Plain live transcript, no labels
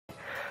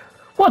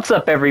What's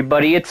up,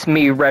 everybody? It's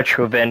me,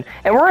 Retrovin,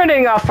 and we're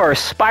ending off our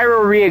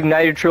Spyro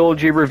Reignited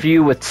Trilogy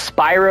review with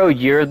Spyro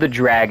Year of the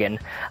Dragon.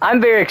 I'm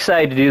very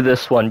excited to do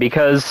this one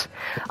because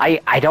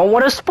I don't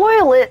want to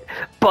spoil it,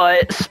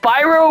 but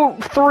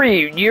Spyro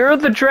 3 Year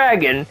of the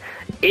Dragon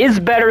is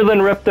better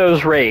than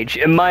Ripto's Rage,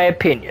 in my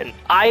opinion.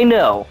 I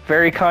know,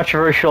 very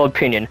controversial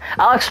opinion.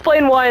 I'll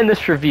explain why in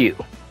this review.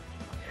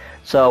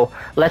 So,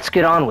 let's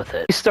get on with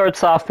it. He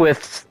starts off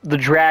with the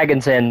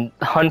dragons and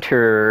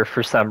Hunter,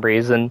 for some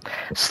reason,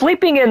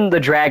 sleeping in the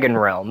dragon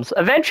realms.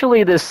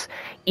 Eventually, this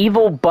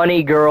evil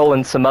bunny girl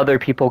and some other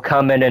people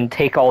come in and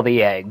take all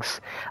the eggs.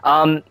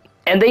 And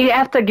they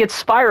have to get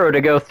Spyro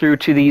to go through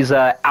to these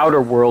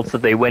outer worlds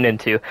that they went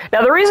into.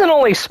 Now, the reason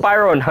only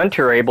Spyro and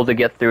Hunter are able to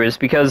get through is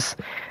because,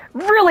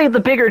 really, the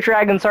bigger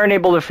dragons aren't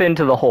able to fit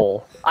into the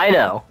hole. I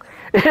know.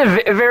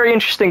 A very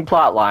interesting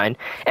plot line.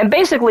 And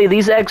basically,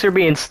 these eggs are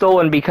being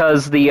stolen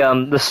because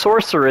the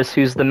sorceress,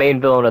 who's the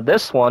main villain of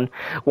this one,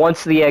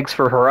 wants the eggs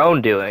for her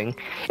own doing.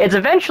 It's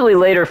eventually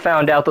later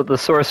found out that the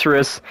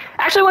sorceress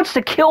actually wants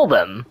to kill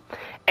them.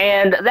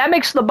 And that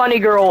makes the bunny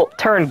girl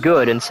turn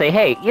good and say,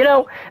 hey, you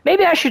know,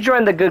 maybe I should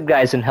join the good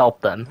guys and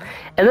help them.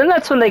 And then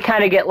that's when they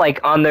kind of get, like,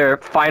 on their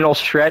final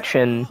stretch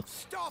and,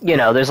 you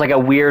know, there's, like, a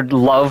weird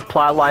love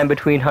plot line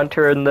between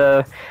Hunter and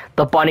the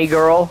bunny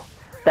girl.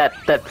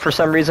 That for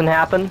some reason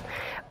happened.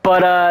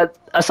 But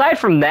aside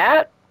from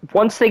that,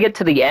 once they get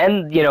to the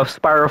end, you know,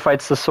 Spyro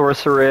fights the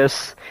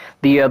sorceress,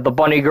 the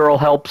bunny girl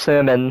helps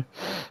him, and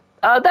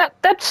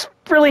that's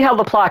really how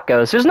the plot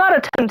goes. There's not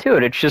a ton to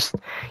it. It's just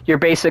your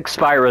basic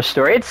Spyro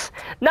story. It's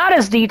not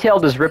as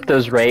detailed as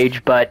Ripto's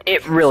Rage, but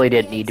it really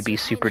didn't need to be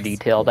super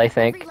detailed, I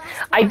think.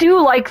 I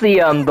do like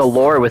the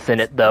lore within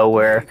it, though,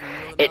 where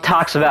it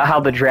talks about how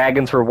the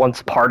dragons were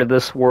once part of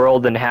this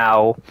world and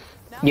how,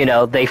 you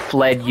know, they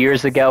fled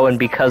years ago, and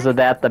because of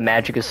that, the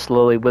magic is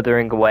slowly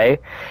withering away.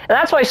 And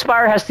that's why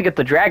Spyro has to get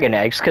the dragon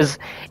eggs, because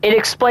it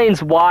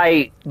explains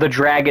why the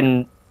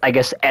dragon, I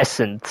guess,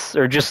 essence,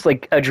 or just,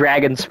 like, a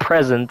dragon's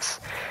presence,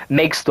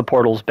 makes the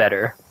portals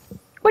better.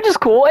 Which is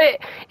cool. It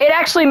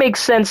actually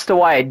makes sense to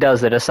why it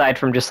does it, aside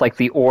from just, like,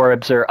 the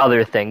orbs or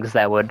other things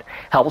that would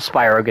help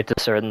Spyro get to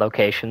certain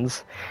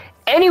locations.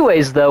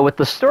 Anyways, though, with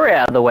the story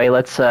out of the way,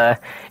 let's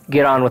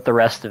get on with the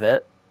rest of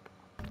it.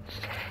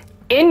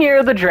 In Year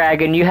of the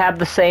Dragon, you have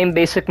the same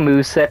basic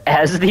moveset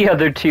as the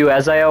other two,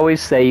 as I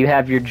always say. You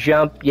have your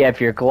jump, you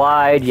have your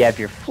glide, you have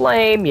your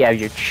flame, you have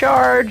your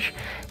charge.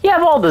 You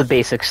have all the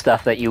basic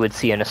stuff that you would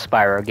see in a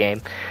Spyro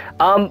game.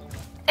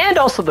 And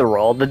also the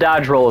roll. The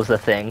dodge roll is the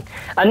thing.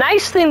 A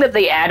nice thing that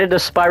they added to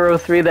Spyro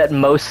 3 that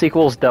most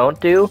sequels don't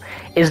do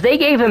is they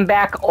gave him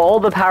back all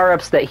the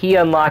power-ups that he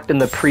unlocked in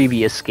the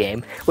previous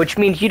game, which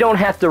means you don't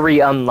have to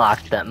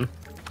re-unlock them.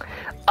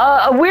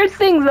 A weird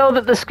thing, though,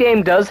 that this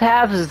game does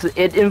have is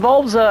it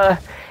involves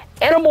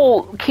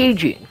animal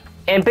caging.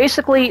 And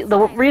basically, the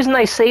reason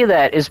I say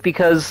that is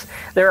because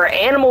there are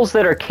animals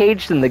that are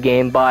caged in the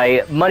game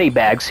by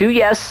Moneybags, who,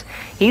 yes,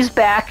 he's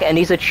back, and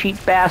he's a cheap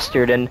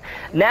bastard, and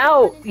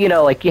now, you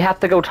know, like, you have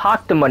to go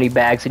talk to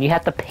Moneybags, and you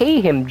have to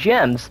pay him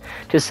gems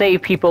to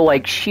save people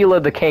like Sheila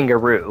the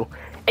kangaroo.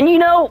 And, you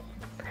know,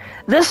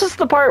 this is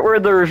the part where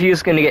the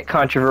review's going to get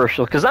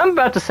controversial, because I'm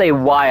about to say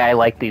why I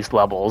like these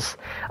levels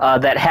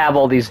that have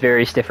all these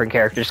various different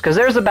characters, because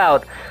there's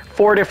about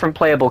 4 different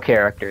playable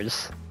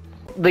characters.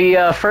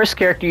 The first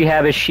character you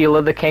have is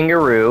Sheila the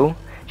kangaroo.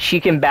 She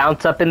can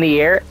bounce up in the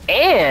air,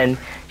 and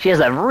she has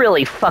a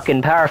really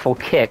fucking powerful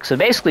kick. So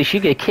basically, she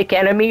could kick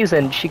enemies,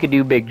 and she could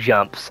do big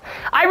jumps.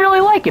 I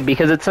really like it,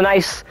 because it's a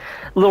nice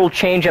little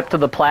change up to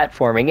the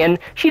platforming, and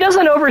she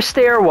doesn't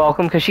overstay her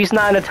welcome, because she's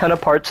not in a ton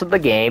of parts of the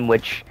game,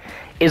 which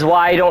is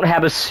why I don't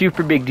have a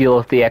super big deal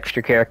with the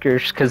extra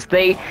characters, because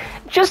they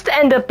just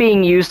end up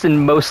being used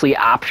in mostly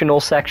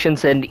optional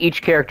sections, and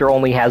each character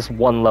only has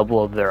one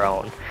level of their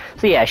own.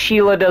 So yeah,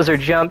 Sheila does her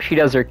jump, she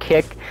does her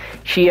kick,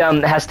 she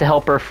has to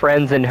help her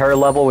friends in her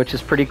level, which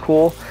is pretty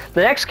cool.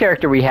 The next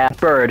character we have,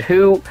 Bird,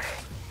 who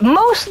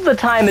most of the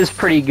time is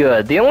pretty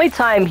good. The only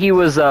time he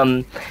was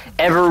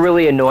ever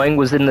really annoying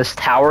was in this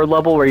tower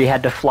level where you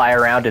had to fly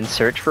around and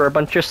search for a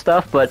bunch of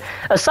stuff, but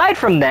aside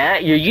from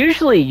that, you're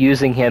usually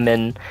using him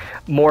in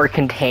more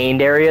contained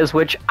areas,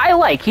 which I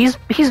like. He's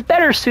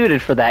better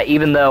suited for that,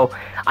 even though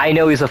I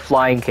know he's a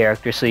flying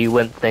character, so you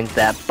wouldn't think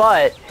that,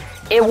 but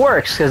it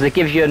works because it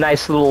gives you a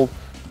nice little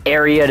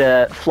area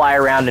to fly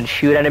around and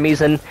shoot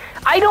enemies, and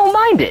I don't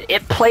mind it.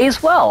 It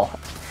plays well.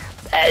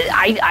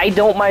 I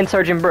don't mind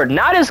Sergeant Bird.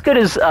 Not as good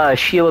as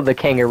Sheila the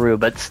kangaroo,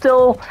 but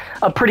still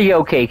a pretty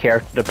okay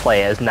character to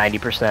play as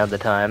 90% of the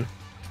time.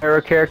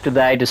 A character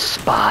that I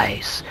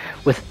despise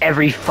with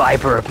every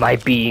fiber of my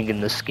being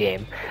in this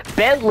game.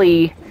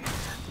 Bentley,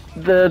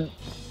 the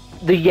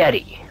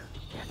Yeti.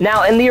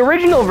 Now, in the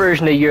original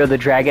version of Year of the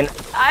Dragon,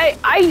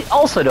 I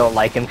also don't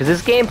like him because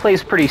his gameplay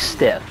is pretty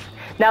stiff.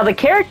 Now, the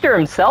character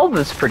himself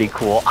is pretty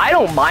cool. I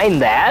don't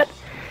mind that.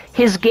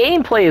 His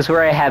gameplay is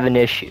where I have an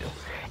issue.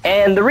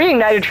 And the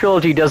Reignited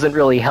Trilogy doesn't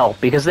really help,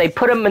 because they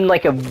put him in,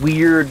 like, a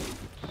weird,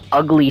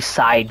 ugly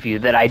side view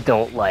that I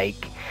don't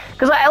like.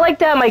 Because I like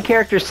to have my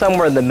character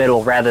somewhere in the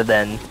middle rather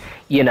than,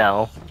 you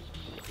know,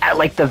 at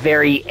like the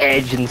very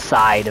edge and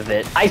side of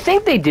it. I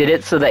think they did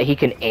it so that he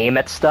can aim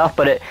at stuff,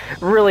 but it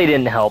really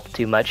didn't help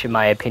too much in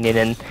my opinion,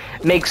 and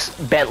makes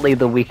Bentley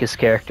the weakest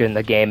character in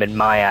the game in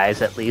my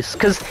eyes at least,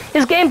 because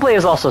his gameplay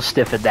is also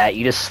stiff at that.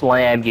 You just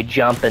slam, you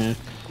jump, and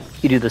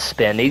you do the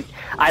spin.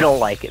 I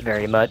don't like it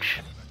very much.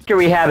 Here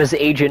we have is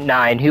Agent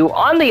 9, who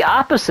on the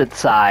opposite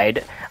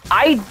side,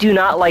 I do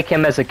not like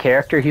him as a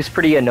character. He's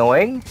pretty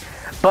annoying.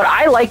 But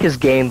I like his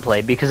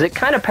gameplay because it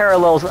kind of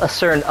parallels a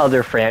certain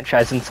other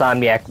franchise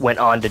Insomniac went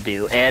on to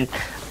do. And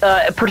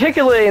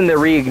particularly in the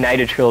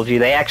Reignited trilogy,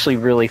 they actually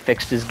really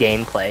fixed his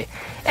gameplay.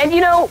 And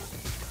you know,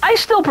 I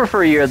still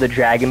prefer Year of the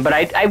Dragon, but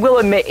I will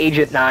admit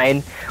Agent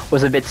 9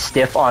 was a bit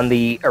stiff on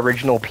the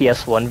original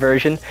PS1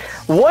 version.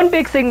 One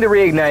big thing the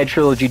Reignited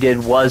trilogy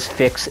did was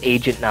fix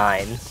Agent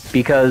 9,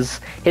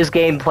 because his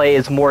gameplay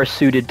is more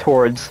suited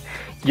towards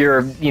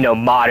your, you know,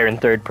 modern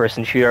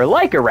third-person shooter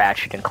like a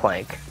Ratchet and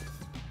Clank.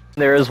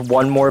 There is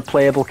one more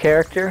playable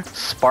character,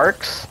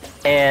 Sparks,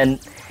 and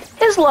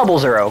his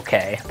levels are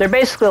okay. They're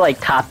basically like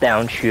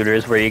top-down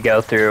shooters where you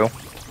go through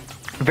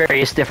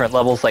various different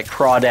levels like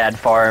Crawdad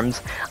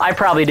Farms. I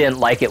probably didn't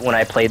like it when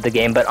I played the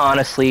game, but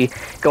honestly,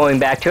 going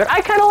back to it,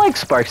 I kind of like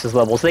Sparks'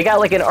 levels. They got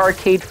like an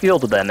arcade feel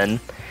to them, and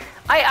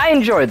I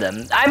enjoyed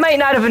them. I might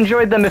not have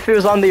enjoyed them if it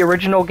was on the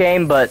original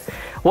game, but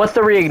what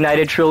the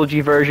Reignited trilogy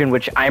version,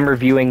 which I'm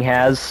reviewing,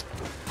 has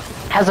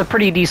a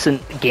pretty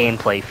decent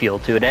gameplay feel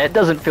to it, and it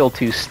doesn't feel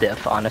too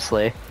stiff,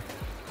 honestly.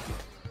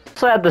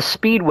 Also have the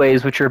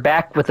Speedways, which are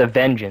back with a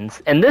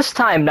vengeance, and this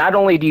time not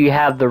only do you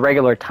have the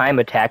regular time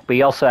attack, but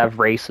you also have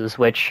races,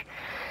 which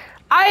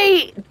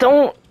I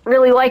don't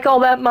really like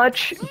all that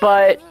much,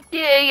 but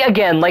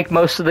again, like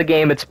most of the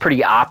game, it's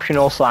pretty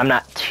optional, so I'm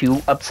not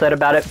too upset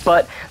about it,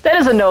 but that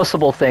is a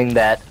noticeable thing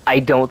that I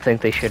don't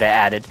think they should have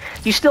added.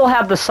 You still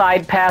have the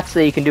side paths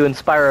that you can do in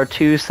Spyro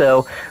 2,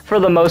 so for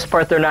the most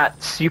part, they're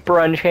not super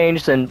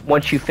unchanged, and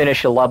once you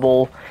finish a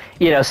level,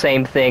 you know,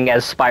 same thing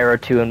as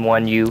Spyro 2 and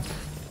 1, you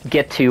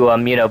get to,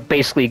 you know,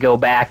 basically go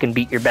back and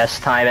beat your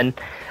best time, and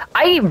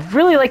I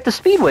really like the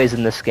Speedways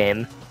in this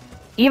game.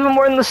 Even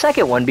more than the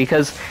second one,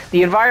 because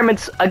the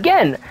environments,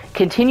 again,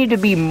 continue to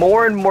be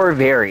more and more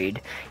varied.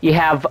 You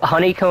have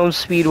Honeycomb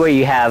Speedway,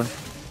 you have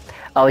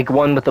like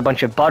one with a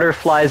bunch of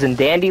butterflies and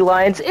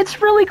dandelions. It's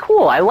really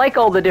cool. I like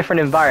all the different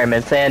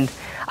environments, and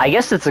I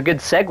guess it's a good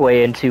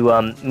segue into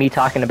me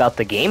talking about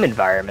the game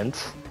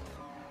environments.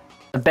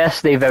 The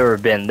best they've ever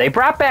been. They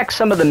brought back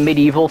some of the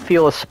medieval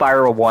feel of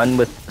Spyro 1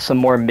 with some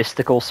more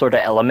mystical sort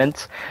of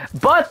elements,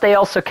 but they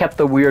also kept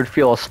the weird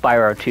feel of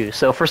Spyro 2.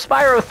 So for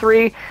Spyro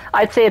 3,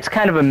 I'd say it's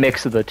kind of a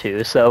mix of the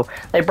two. So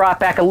they brought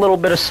back a little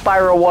bit of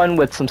Spyro 1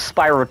 with some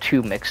Spyro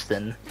 2 mixed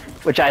in,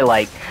 which I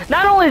like.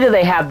 Not only do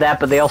they have that,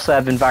 but they also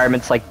have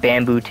environments like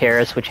Bamboo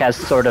Terrace, which has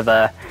sort of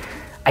a,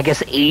 I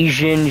guess,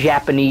 Asian,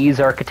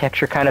 Japanese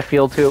architecture kind of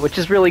feel to it, which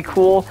is really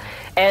cool.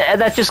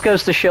 And that just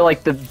goes to show,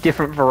 like, the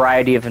different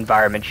variety of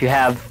environments. You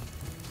have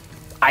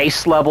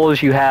ice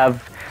levels, you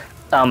have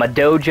a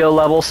dojo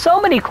level,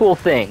 so many cool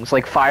things,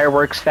 like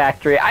Fireworks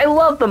Factory. I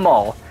love them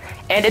all,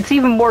 and it's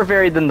even more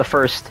varied than the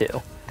first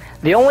two.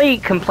 The only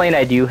complaint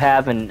I do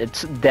have, and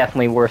it's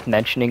definitely worth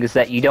mentioning, is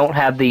that you don't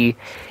have the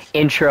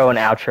intro and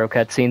outro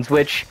cutscenes,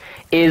 which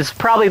is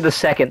probably the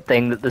second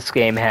thing that this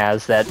game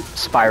has that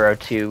Spyro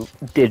 2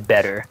 did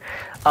better.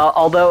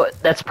 Although,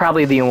 that's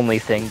probably the only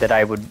thing that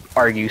I would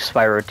argue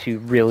Spyro 2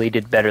 really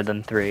did better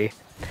than 3.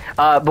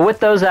 But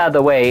with those out of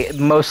the way,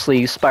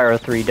 mostly Spyro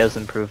 3 does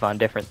improve on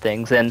different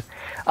things, and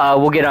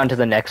we'll get on to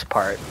the next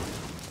part.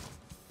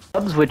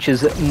 Which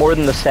is more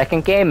than the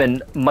second game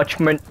and much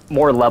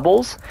more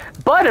levels,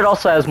 but it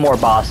also has more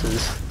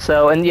bosses.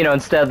 So, and you know,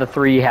 instead of the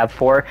 3, you have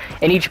 4,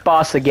 and each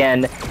boss,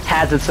 again,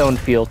 has its own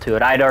feel to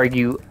it. I'd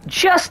argue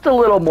just a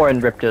little more in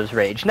Ripto's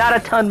Rage. Not a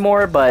ton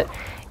more, but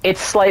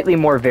it's slightly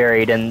more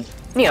varied, and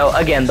you know,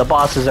 again, the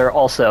bosses are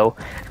also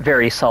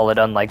very solid,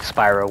 unlike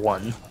Spyro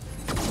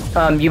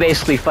 1. You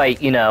basically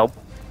fight, you know,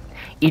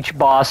 each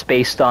boss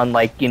based on,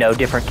 like, you know,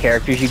 different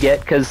characters you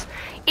get, because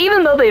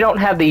even though they don't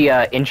have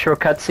the intro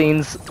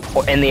cutscenes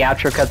and the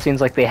outro cutscenes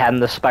like they had in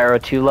the Spyro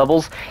 2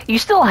 levels, you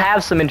still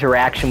have some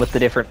interaction with the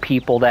different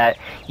people that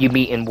you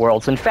meet in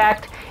worlds. In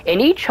fact, in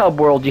each hub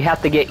world, you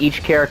have to get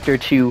each character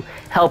to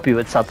help you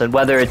with something,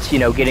 whether it's, you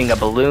know, getting a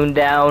balloon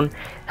down,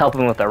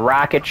 helping with a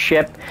rocket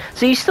ship.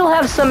 So you still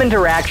have some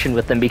interaction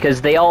with them because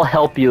they all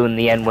help you in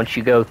the end once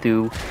you go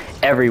through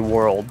every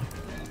world.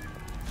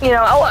 You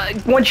know,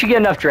 once you get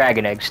enough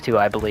dragon eggs too,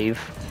 I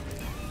believe.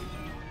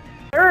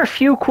 There are a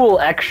few cool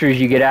extras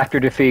you get after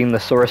defeating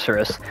the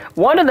sorceress.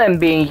 One of them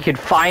being you could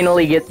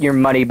finally get your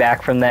money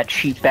back from that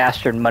cheap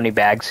bastard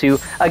Moneybags, who,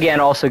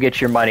 again, also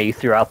gets your money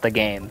throughout the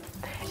game.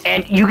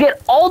 And you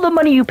get all the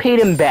money you paid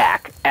him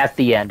back at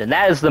the end, and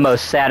that is the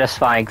most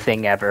satisfying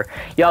thing ever.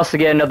 You also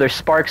get another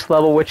Sparks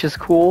level, which is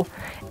cool.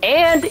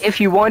 And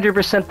if you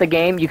 100% the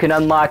game, you can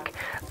unlock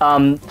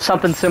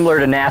something similar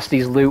to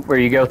Nasty's Loot, where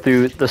you go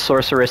through the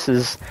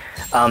sorceress's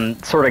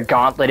sort of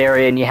gauntlet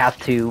area, and you have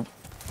to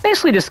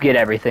basically just get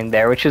everything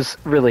there, which is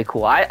really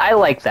cool. I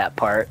like that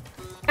part.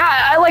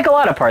 I like a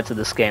lot of parts of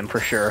this game, for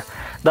sure.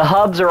 The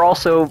hubs are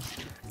also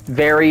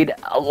varied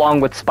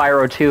along with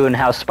Spyro 2 and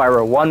how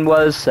Spyro 1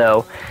 was,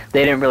 so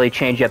they didn't really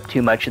change up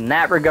too much in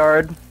that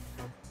regard. The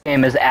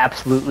game is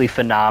absolutely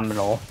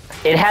phenomenal.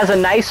 It has a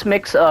nice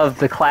mix of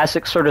the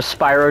classic sort of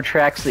Spyro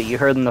tracks that you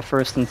heard in the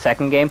first and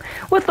second game,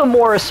 with a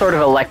more sort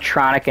of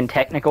electronic and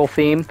technical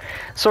theme,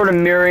 sort of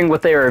mirroring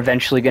what they were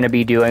eventually going to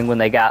be doing when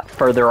they got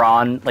further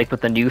on, like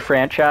with the new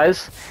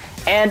franchise.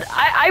 And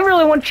I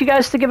really want you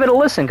guys to give it a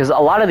listen, because a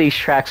lot of these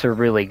tracks are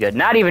really good.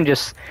 Not even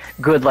just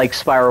good like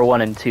Spyro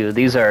 1 and 2.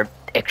 These are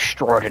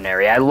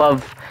extraordinary. I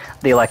love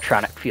the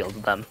electronic feel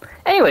of them.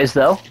 Anyways,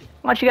 though,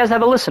 why don't you guys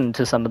have a listen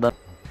to some of them?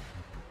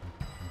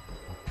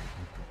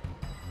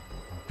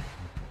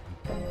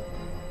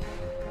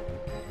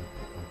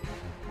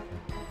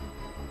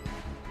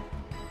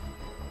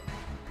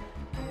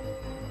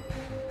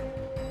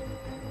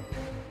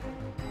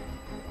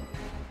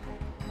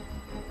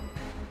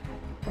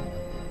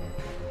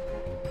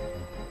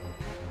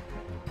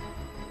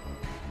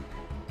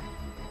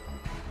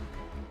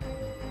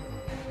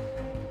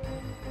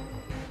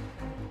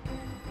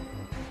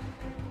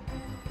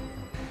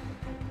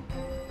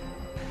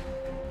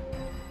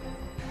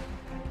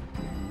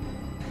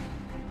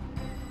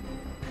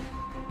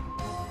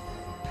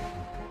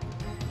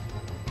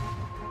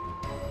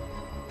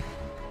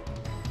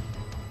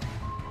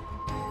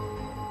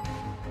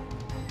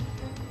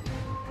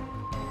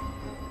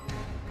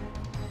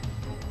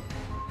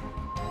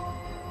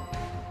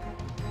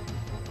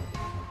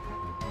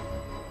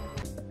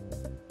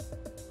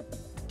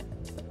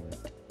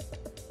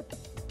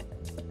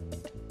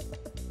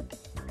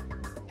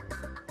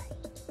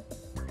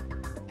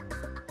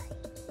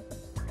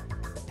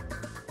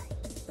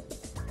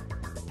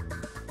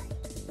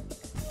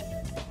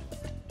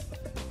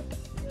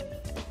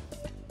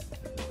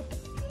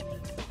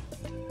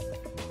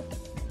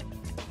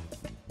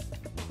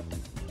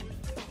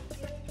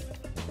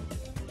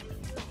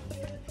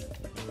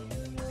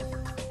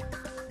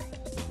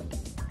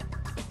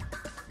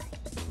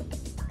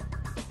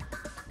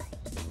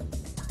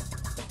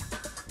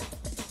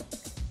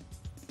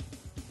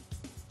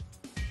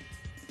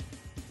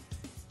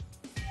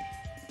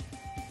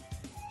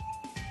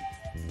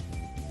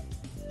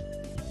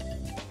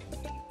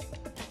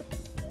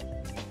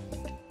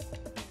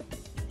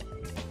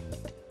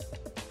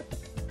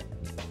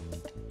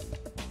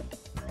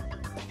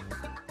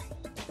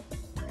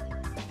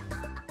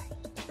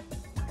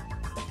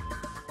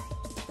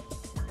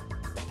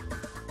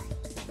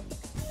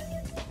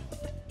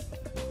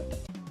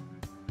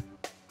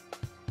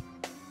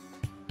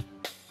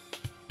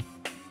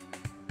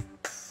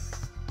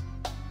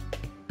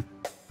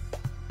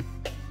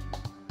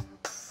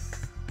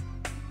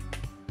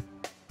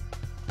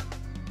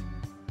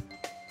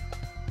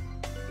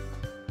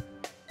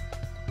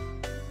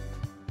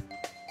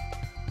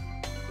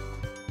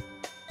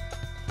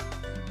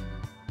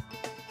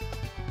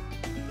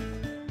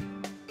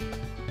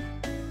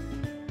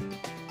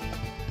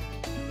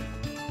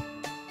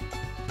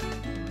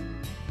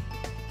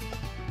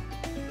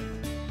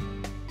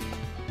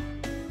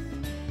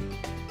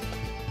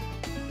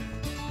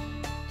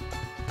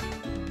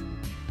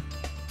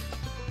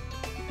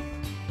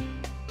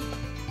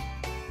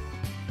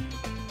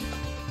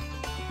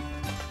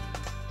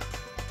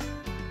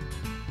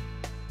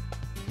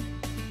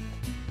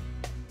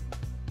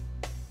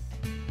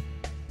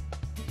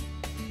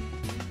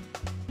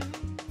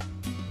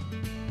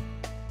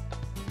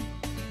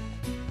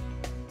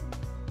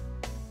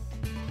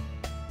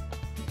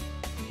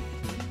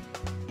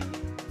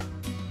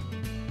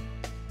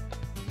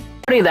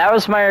 That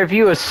was my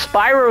review of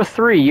Spyro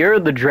 3, Year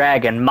of the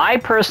Dragon, my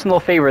personal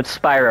favorite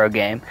Spyro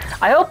game.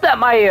 I hope that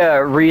my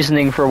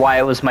reasoning for why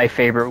it was my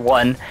favorite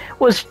one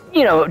was,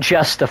 you know,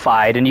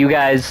 justified, and you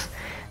guys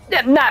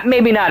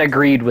maybe not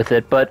agreed with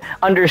it, but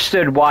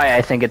understood why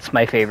I think it's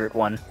my favorite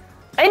one.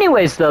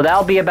 Anyways, though,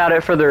 that'll be about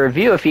it for the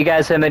review. If you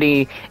guys have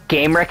any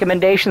game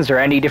recommendations or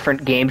any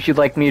different games you'd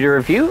like me to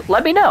review,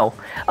 let me know.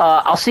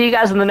 I'll see you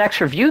guys in the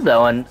next review,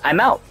 though, and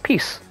I'm out.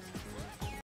 Peace.